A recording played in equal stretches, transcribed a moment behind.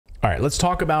All right, let's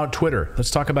talk about Twitter.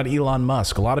 Let's talk about Elon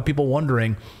Musk. A lot of people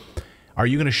wondering, are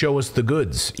you going to show us the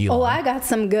goods, Elon? Oh, I got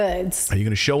some goods. Are you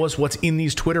going to show us what's in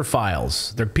these Twitter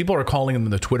files? People are calling them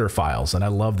the Twitter files, and I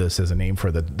love this as a name for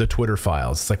the Twitter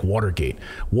files. It's like Watergate.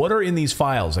 What are in these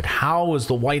files? Like, how is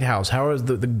the White House, how is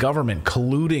the government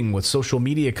colluding with social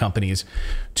media companies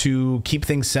to keep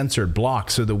things censored,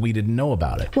 blocked, so that we didn't know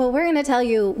about it? Well, we're going to tell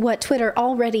you what Twitter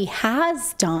already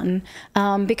has done,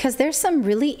 because there's some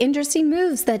really interesting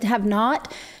moves that have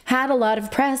not had a lot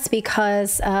of press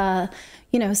because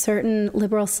certain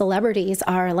liberal celebrities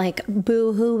are like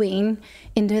boo-hooing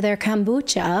into their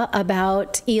kombucha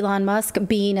about Elon Musk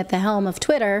being at the helm of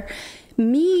Twitter.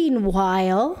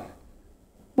 Meanwhile,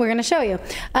 we're going to show you.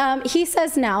 He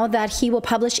says now that he will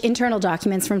publish internal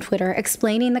documents from Twitter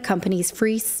explaining the company's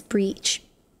free speech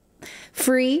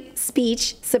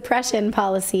suppression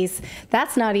policies.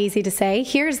 That's not easy to say.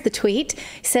 Here's the tweet.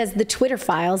 It says the Twitter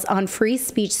files on free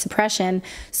speech suppression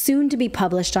soon to be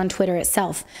published on Twitter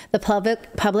itself. The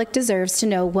public deserves to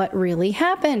know what really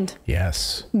happened.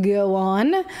 Yes. Go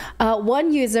on.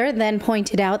 One user then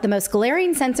pointed out the most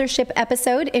glaring censorship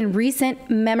episode in recent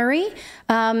memory.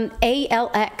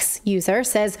 ALX user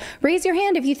says, raise your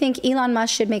hand if you think Elon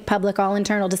Musk should make public all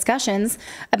internal discussions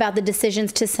about the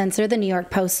decisions to censor the New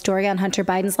York Post story on Hunter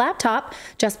Biden's laptop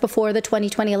just before the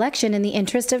 2020 election in the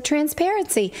interest of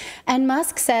transparency. And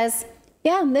Musk says,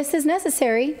 yeah, this is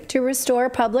necessary to restore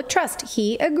public trust.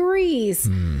 He agrees.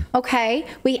 Okay,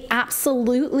 we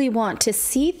absolutely want to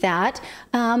see that.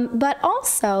 But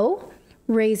also,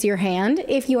 raise your hand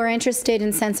if you are interested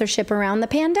in censorship around the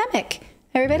pandemic.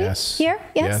 Everybody here?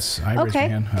 Yes. I raise my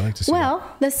hand. I like to see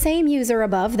Well, the same user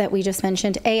above that we just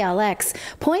mentioned, ALX,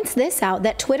 points this out,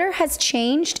 that Twitter has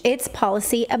changed its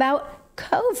policy about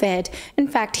COVID. In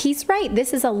fact, he's right.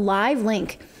 This is a live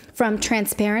link from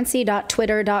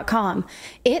transparency.twitter.com.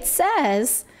 It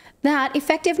says that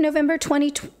effective November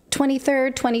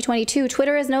 23rd, 2022,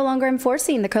 Twitter is no longer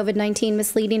enforcing the COVID-19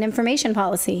 misleading information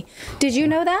policy. Did you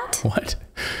know that? What?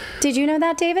 Did you know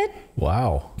that, David?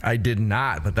 Wow. I did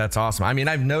not, but that's awesome. I mean,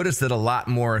 I've noticed that a lot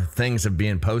more things have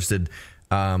been posted.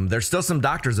 There's still some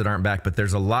doctors that aren't back, but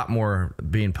there's a lot more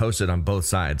being posted on both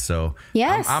sides. So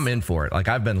yes, I'm in for it. Like,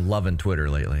 I've been loving Twitter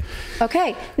lately.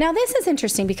 Okay. Now, this is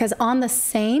interesting because on the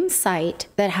same site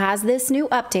that has this new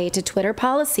update to Twitter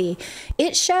policy,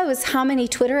 it shows how many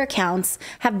Twitter accounts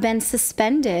have been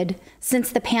suspended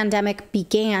since the pandemic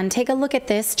began. Take a look at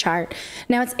this chart.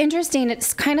 Now, it's interesting.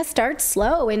 It kind of starts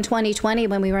slow in 2020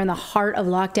 when we were in the heart of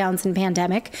lockdowns and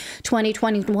pandemic.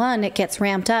 2021, it gets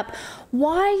ramped up.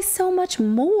 Why so much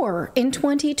more in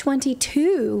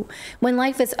 2022 when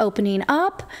life is opening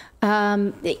up?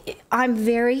 I'm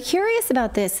very curious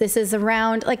about this. This is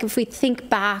around, like, if we think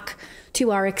back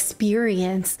to our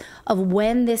experience of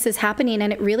when this is happening,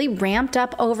 and it really ramped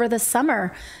up over the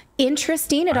summer.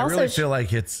 Interesting. It also really feel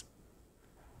like it's,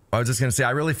 I was just going to say,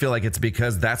 I really feel like it's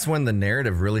because that's when the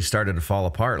narrative really started to fall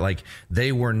apart. Like,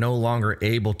 they were no longer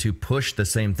able to push the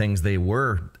same things they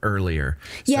were earlier.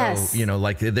 Yes. So,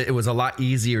 like, it was a lot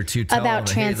easier to tell about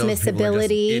them, hey, those people are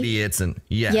just transmissibility. idiots. And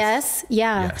yes. Yes.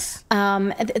 Yeah. Yes.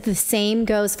 The same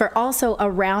goes for also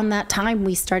around that time,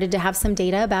 we started to have some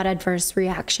data about adverse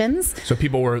reactions. So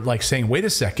people were like saying, wait a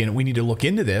second, we need to look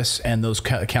into this. And those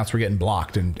accounts were getting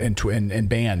blocked and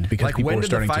banned because Like, people when were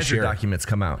did the starting to Pfizer share. documents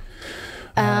come out?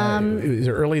 It was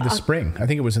early this spring. I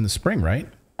think it was in the spring, right?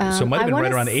 So it might have been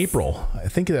right around April. I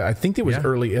think it was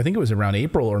early. I think it was around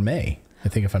April or May. I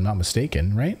think, if I'm not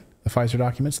mistaken, right? The Pfizer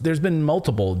documents. There's been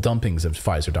multiple dumpings of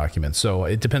Pfizer documents, so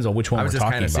it depends on which one we're talking about. I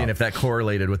was just kind of seeing if that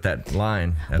correlated with that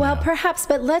line. Well, perhaps,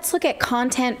 but let's look at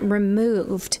content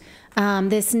removed.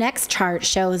 This next chart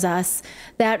shows us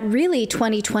that really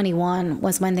 2021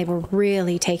 was when they were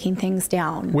really taking things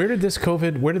down. Where did this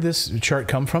chart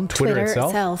come from? Twitter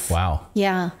itself? Wow.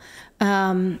 Yeah.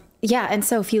 Yeah. And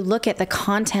so if you look at the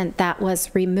content that was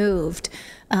removed,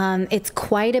 it's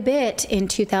quite a bit in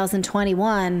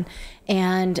 2021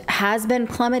 and has been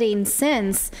plummeting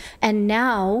since. And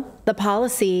now the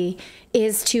policy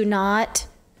is to not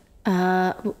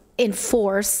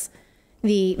enforce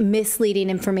the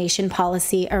misleading information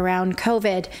policy around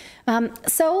COVID.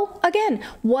 So again,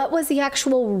 what was the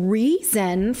actual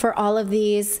reason for all of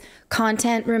these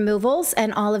content removals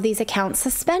and all of these account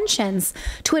suspensions?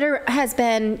 Twitter has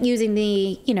been using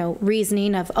the,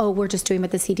 reasoning of, oh, we're just doing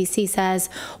what the CDC says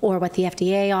or what the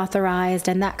FDA authorized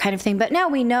and that kind of thing. But now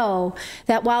we know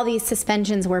that while these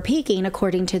suspensions were peaking,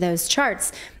 according to those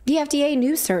charts, the FDA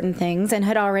knew certain things and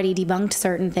had already debunked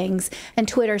certain things, and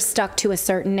Twitter stuck to a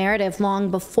certain narrative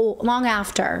long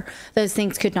after those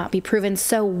things could not be proven.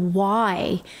 So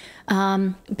why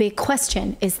Big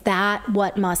question. Is that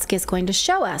what Musk is going to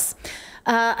show us?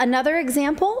 Another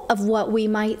example of what we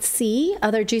might see,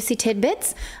 other juicy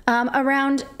tidbits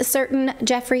around certain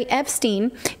Jeffrey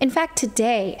Epstein. In fact,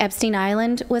 today, Epstein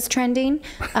Island was trending,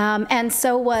 and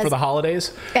so was... For the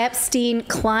holidays? Epstein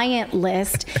client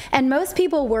list. And most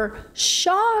people were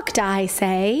shocked, I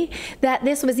say, that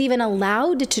this was even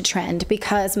allowed to trend,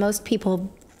 because most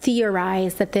people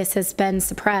theorize that this has been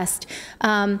suppressed.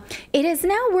 It is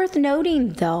now worth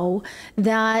noting, though,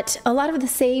 that a lot of the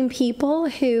same people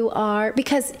who are,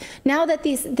 because now that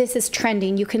this is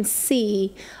trending, you can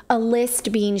see a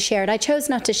list being shared. I chose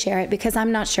not to share it because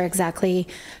I'm not sure exactly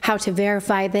how to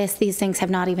verify this. These things have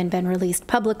not even been released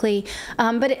publicly.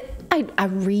 But I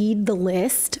read the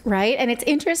list, right? And it's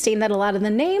interesting that a lot of the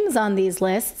names on these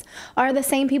lists are the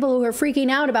same people who are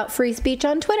freaking out about free speech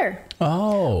on Twitter.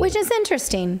 Oh. Which is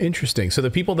interesting. Interesting. So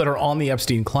the people that are on the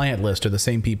Epstein client list are the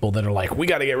same people that are like, we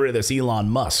got to get rid of this Elon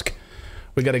Musk.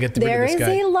 We got to get rid of this guy.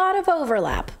 There is a lot of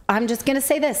overlap. I'm just going to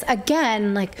say this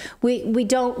again. Like we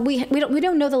don't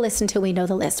know the list until we know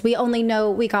the list. We only know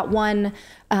we got one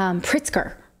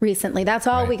Pritzker recently. That's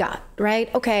all we got,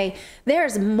 right? Okay,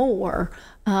 there's more,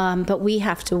 but we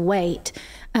have to wait,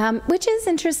 which is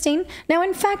interesting. Now,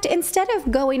 in fact, instead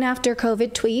of going after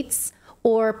COVID tweets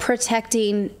or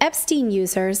protecting Epstein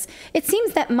users, it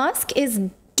seems that Musk is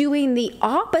doing the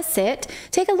opposite.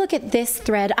 Take a look at this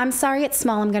thread. I'm sorry it's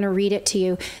small. I'm going to read it to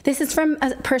you. This is from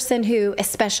a person who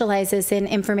specializes in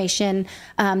information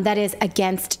that is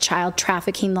against child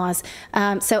trafficking laws.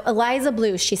 So Eliza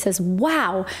Blue, she says,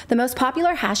 wow, the most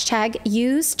popular hashtag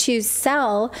used to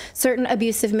sell certain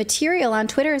abusive material on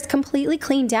Twitter is completely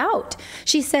cleaned out.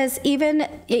 She says even,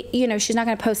 she's not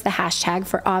going to post the hashtag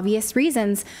for obvious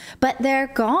reasons, but they're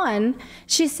gone.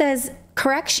 She says,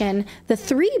 correction, the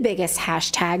 3 biggest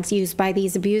hashtags used by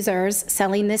these abusers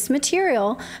selling this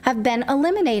material have been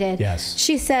eliminated. Yes.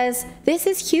 She says, this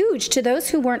is huge. To those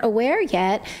who weren't aware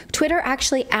yet, Twitter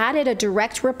actually added a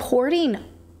direct reporting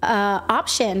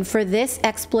option for this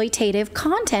exploitative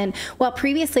content, while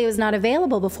previously it was not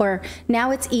available before. Now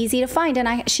it's easy to find,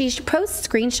 and she posts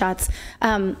screenshots.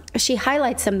 She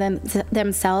highlights them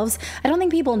themselves. I don't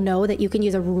think people know that you can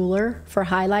use a ruler for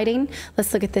highlighting.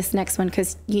 Let's look at this next one,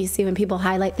 because you see when people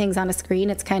highlight things on a screen,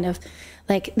 it's kind of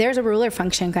like there's a ruler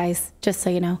function, guys, just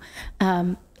so you know.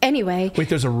 Anyway. Wait,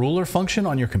 there's a ruler function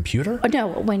on your computer?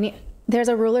 No, there's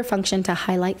a ruler function to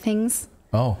highlight things.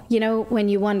 Oh. When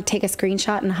you want to take a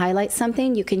screenshot and highlight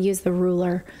something, you can use the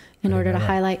ruler in order to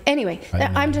highlight. Anyway,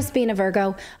 I'm just being a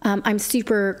Virgo. I'm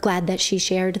super glad that she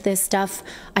shared this stuff.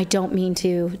 I don't mean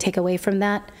to take away from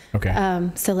that. Okay.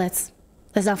 So let's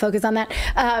not focus on that.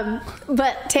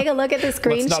 But take a look at the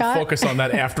screenshot. Let's not focus on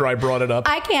that after I brought it up.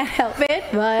 I can't help it,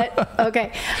 but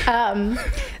okay.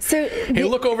 Hey,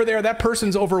 look over there. That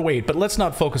person's overweight, but let's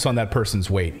not focus on that person's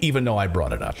weight, even though I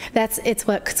brought it up. It's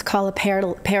what's called a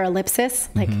parallipsis.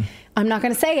 Like, I'm not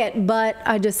going to say it, but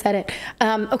I just said it.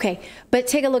 Okay, but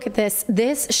take a look at this.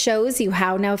 This shows you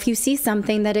how, now if you see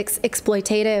something that is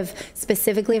exploitative,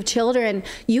 specifically of children,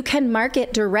 you can mark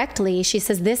it directly. She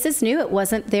says, this is new. It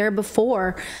wasn't there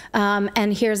before.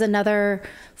 And here's another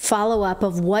follow-up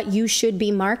of what you should be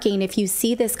marking if you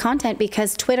see this content,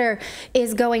 because Twitter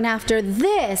is going after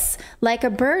this like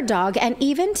a bird dog. And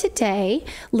even today,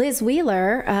 Liz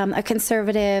Wheeler, a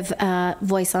conservative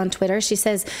voice on Twitter, she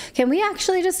says, can we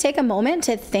actually just take a moment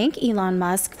to thank Elon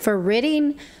Musk for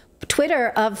ridding Twitter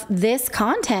of this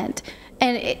content?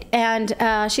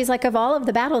 And she's like, of all of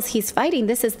the battles he's fighting,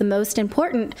 this is the most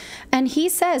important. And he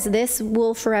says this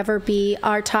will forever be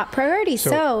our top priority.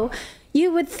 So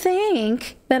you would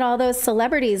think that all those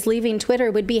celebrities leaving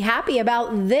Twitter would be happy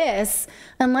about this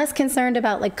and less concerned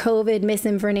about like COVID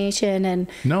misinformation. And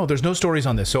no, there's no stories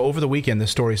on this. So over the weekend, this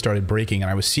story started breaking,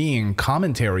 and I was seeing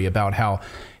commentary about how,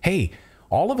 hey,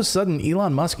 all of a sudden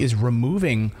Elon Musk is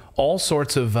removing all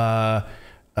sorts of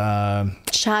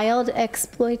child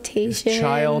exploitation.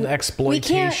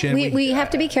 We have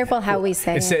to be careful how we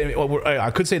say it.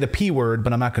 I could say the P word,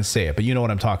 but I'm not going to say it. But you know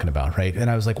what I'm talking about, right? And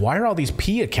I was like, why are all these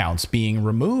P accounts being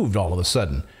removed all of a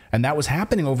sudden? And that was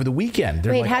happening over the weekend.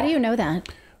 Wait, how do you know that?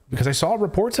 Because I saw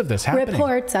reports of this happening.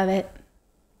 Reports of it,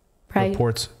 right?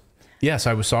 Reports. Yes,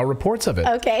 I saw reports of it.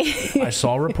 Okay. I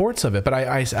saw reports of it, but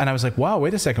I was like, wow,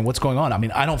 wait a second, what's going on? I mean,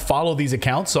 I don't follow these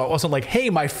accounts, so it wasn't like, hey,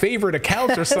 my favorite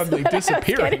accounts are suddenly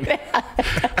disappearing.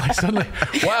 Like suddenly,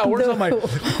 wow, where's all my,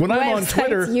 when I'm on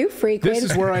Twitter, this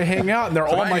is where I hang out, and they're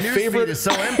all my favorite. It's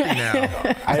so empty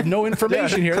now. I have no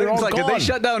information here. They're all like, gone. did they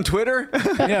shut down Twitter?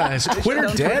 Yeah, is Twitter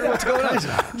dead? What's going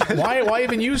on? Why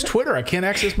even use Twitter? I can't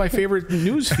access my favorite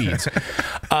news feeds.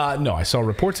 No, I saw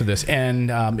reports of this, and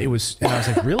I was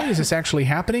like, really? Is this actually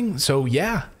happening? So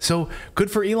yeah, so good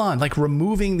for Elon, like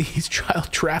removing these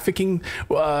child trafficking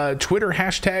Twitter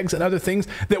hashtags and other things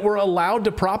that were allowed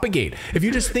to propagate. If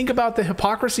you just think about the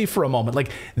hypocrisy for a moment,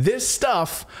 like this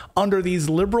stuff under these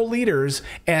liberal leaders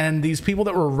and these people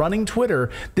that were running Twitter,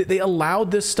 that they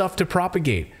allowed this stuff to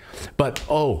propagate. But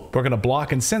we're going to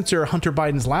block and censor Hunter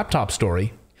Biden's laptop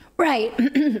story. Right.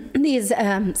 These,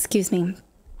 excuse me.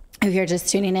 If you're just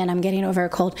tuning in, I'm getting over a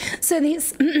cold. So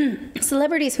these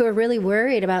celebrities who are really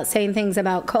worried about saying things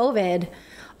about COVID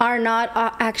are not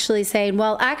actually saying,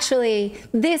 well, actually,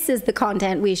 this is the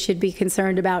content we should be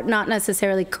concerned about, not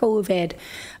necessarily COVID.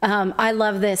 I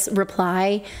love this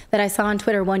reply that I saw on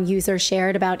Twitter. One user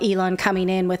shared about Elon coming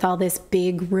in with all this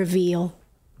big reveal.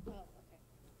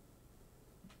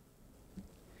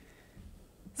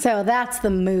 So that's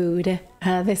the mood.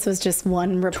 This was just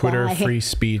one reply. Twitter free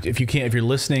speech. If you're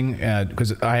listening,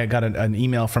 because I got an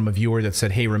email from a viewer that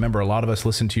said, hey, remember, a lot of us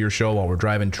listen to your show while we're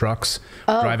driving trucks,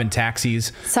 driving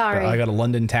taxis. Sorry. I got a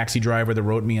London taxi driver that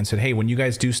wrote me and said, hey, when you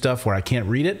guys do stuff where I can't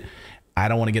read it, I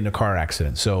don't want to get in a car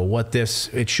accident. So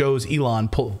it shows Elon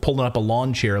pulling up a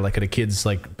lawn chair like at a kid's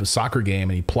like soccer game,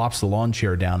 and he plops the lawn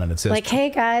chair down and it says, like, hey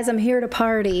guys, I'm here to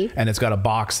party. And it's got a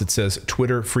box that says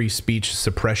Twitter free speech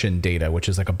suppression data, which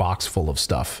is like a box full of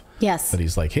stuff. Yes. But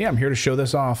he's like, hey, I'm here to show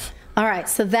this off. All right,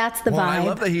 so that's the vibe. I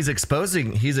love that he's exposing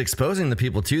the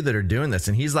people too that are doing this,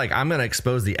 and he's like, I'm going to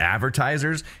expose the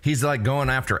advertisers. He's like going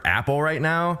after Apple right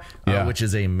now, which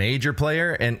is a major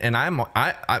player, and I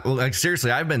like,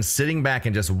 seriously, I've been sitting back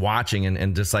and just watching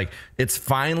and just like, it's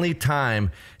finally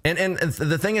time. And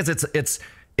the thing is,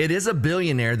 it is a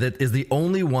billionaire that is the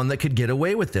only one that could get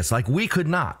away with this. Like, we could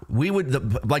not. We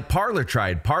would, like Parler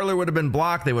tried. Parler would have been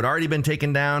blocked. They would already been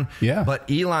taken down. Yeah.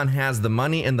 But Elon has the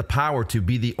money and the power to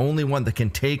be the only one that can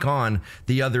take on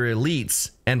the other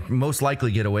elites and most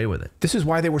likely get away with it. This is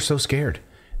why they were so scared.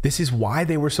 This is why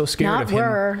they were so scared of him.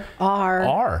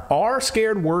 Are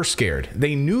scared. Were scared.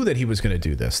 They knew that he was going to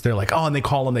do this. They're like, and they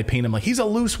call him. They paint him like he's a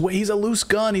loose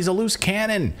gun. He's a loose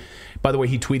cannon. By the way,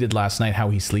 he tweeted last night how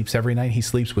he sleeps every night. He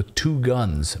sleeps with 2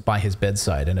 guns by his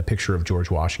bedside and a picture of George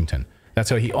Washington.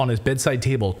 That's how on his bedside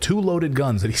table, 2 loaded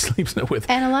guns that he sleeps with.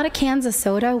 And a lot of cans of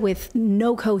soda with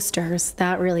no coasters.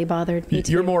 That really bothered me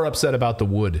too. You're more upset about the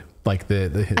wood, like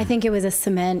I think it was a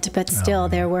cement, but still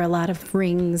there were a lot of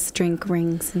rings, drink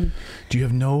rings. And do you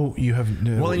have no?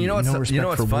 Well, you know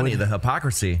what's funny? Wood? The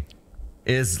hypocrisy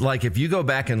is, like, if you go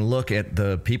back and look at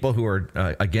the people who are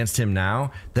against him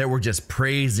now, that were just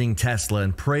praising Tesla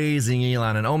and praising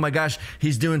Elon, and oh my gosh,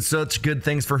 he's doing such good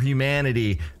things for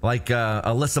humanity, like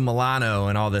Alyssa Milano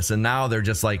and all this, and now they're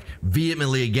just like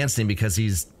vehemently against him because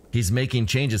he's making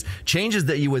changes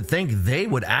that you would think they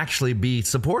would actually be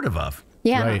supportive of.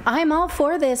 Yeah, right. I'm all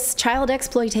for this child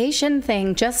exploitation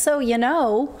thing, just so you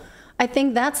know. I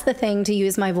think that's the thing to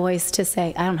use my voice to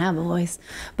say. I don't have a voice,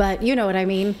 but you know what I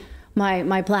mean.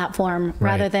 My platform,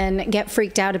 rather than get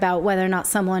freaked out about whether or not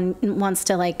someone wants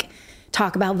to like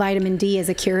talk about vitamin D as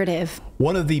a curative.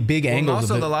 One of the big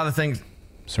angles also, a lot of things.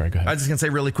 Sorry, go ahead. I was just gonna say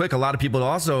really quick, a lot of people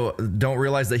also don't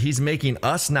realize that he's making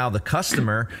us now the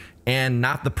customer and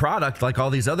not the product, like all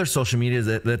these other social medias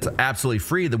that's absolutely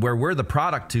free, where we're the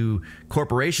product to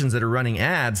corporations that are running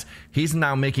ads. He's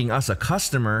now making us a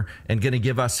customer and going to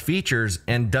give us features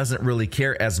and doesn't really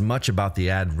care as much about the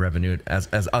ad revenue as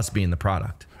us being the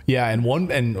product. Yeah, and one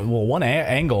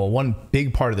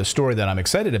big part of the story that I'm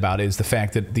excited about is the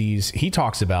fact that he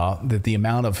talks about that the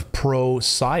amount of pro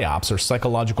psyops or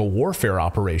psychological warfare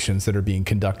operations that are being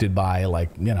conducted by, like,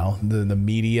 you know, the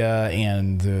media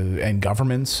and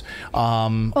governments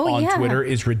on Twitter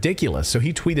is ridiculous. So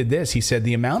he tweeted this. He said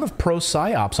the amount of pro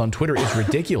psyops on Twitter is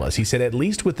ridiculous. He said at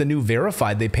least with the new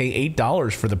verified, they pay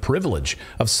 $8 for the privilege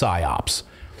of psyops.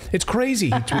 It's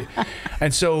crazy.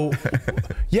 And so,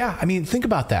 yeah, I mean, think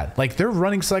about that. Like, they're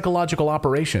running psychological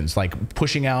operations, like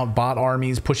pushing out bot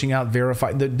armies, pushing out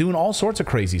verified. They're doing all sorts of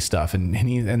crazy stuff.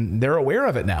 And they're aware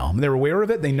of it now. They're aware of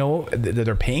it. They know that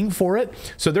they're paying for it.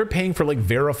 So they're paying for like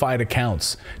verified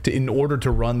accounts in order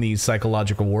to run these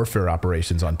psychological warfare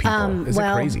operations on people. Is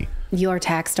it crazy? Your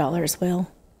tax dollars will.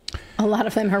 A lot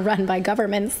of them are run by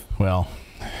governments. Well,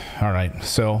 all right.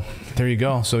 So there you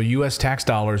go. So U.S. tax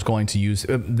dollars going to use,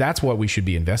 that's what we should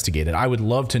be investigating. I would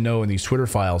love to know in these Twitter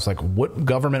files, like, what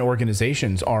government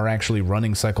organizations are actually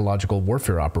running psychological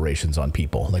warfare operations on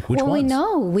people? Like, which ones?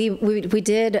 Well, we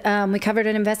know. We covered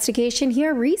an investigation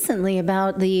here recently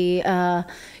about the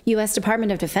U.S.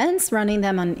 Department of Defense running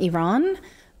them on Iran.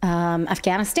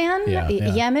 Afghanistan, Yeah.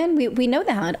 Yemen. We know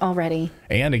that already.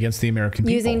 And against the American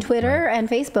people. Using Twitter and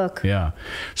Facebook. Yeah.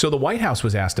 So the White House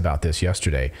was asked about this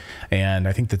yesterday, and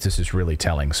I think that this is really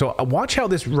telling. So watch how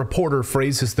this reporter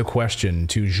phrases the question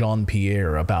to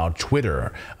Jean-Pierre about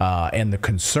Twitter and the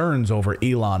concerns over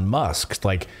Elon Musk.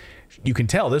 Like, you can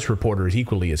tell this reporter is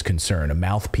equally as concerned, a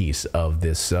mouthpiece of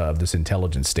this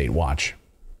intelligence state. Watch.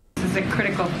 This is a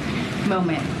critical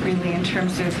moment, really, in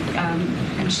terms of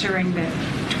ensuring that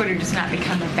Twitter does not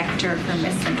become a vector for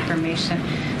misinformation.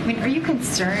 I mean, are you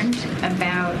concerned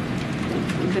about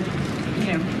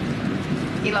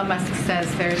Elon Musk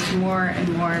says there's more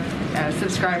and more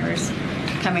subscribers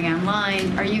coming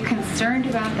online. Are you concerned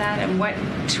about that? And what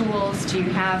tools do you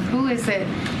have? Who is it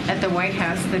at the White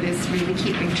House that is really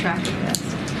keeping track of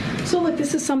this? So look,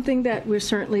 this is something that we're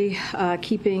certainly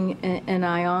keeping an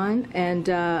eye on. And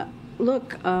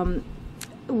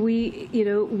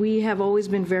we have always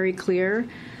been very clear,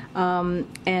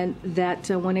 and that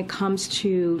when it comes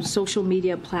to social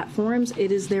media platforms,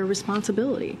 it is their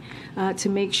responsibility to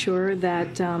make sure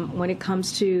that when it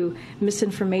comes to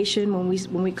misinformation,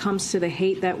 when it comes to the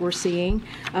hate that we're seeing,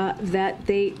 that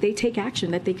they take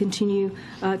action, that they continue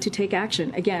to take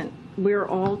action. Again, we're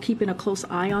all keeping a close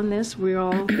eye on this. We're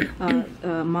all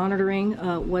monitoring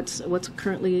what's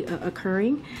currently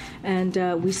occurring,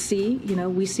 and we see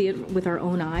it with our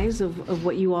own eyes of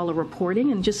what you all are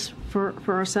reporting, and just for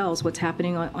ourselves, what's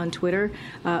happening on Twitter.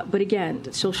 But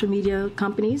again, social media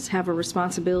companies have a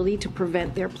responsibility to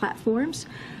prevent their platforms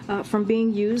from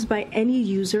being used by any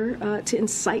user to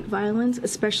incite violence,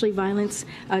 especially violence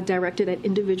directed at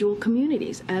individual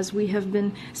communities, as we have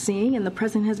been seeing, and the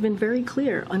president has been very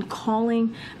clear on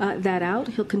calling that out.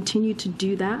 He'll continue to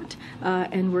do that,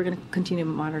 and we're going to continue to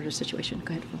monitor the situation.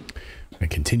 Go ahead, Phil. And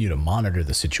continue to monitor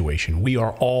the situation. We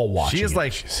are all watching. She is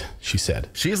like, she said,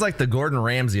 she's like the Gordon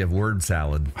Ramsay of word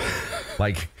salad.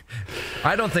 Like,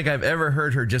 I don't think I've ever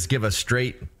heard her just give a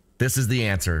straight, this is the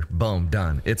answer, boom,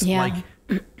 done. It's like,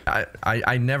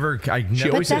 I never. She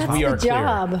always says we are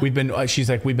clear. We've been. She's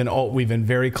like we've been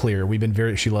very clear. We've been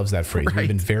very. She loves that phrase. Right. We've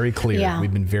been very clear. Yeah.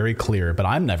 We've been very clear. But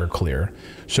I'm never clear.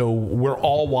 So we're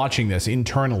all watching this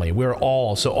internally.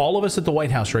 So all of us at the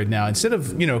White House right now, instead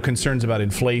of concerns about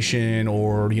inflation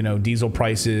or diesel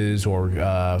prices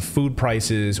or food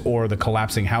prices or the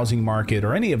collapsing housing market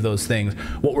or any of those things,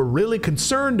 what we're really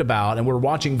concerned about and we're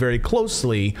watching very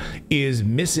closely is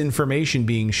misinformation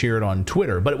being shared on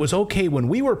Twitter. But it was okay when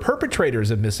we were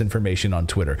perpetrators of misinformation on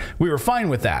Twitter. We were fine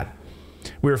with that.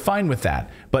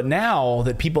 But now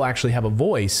that people actually have a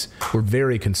voice, we're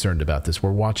very concerned about this.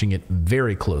 We're watching it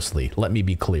very closely. Let me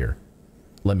be clear.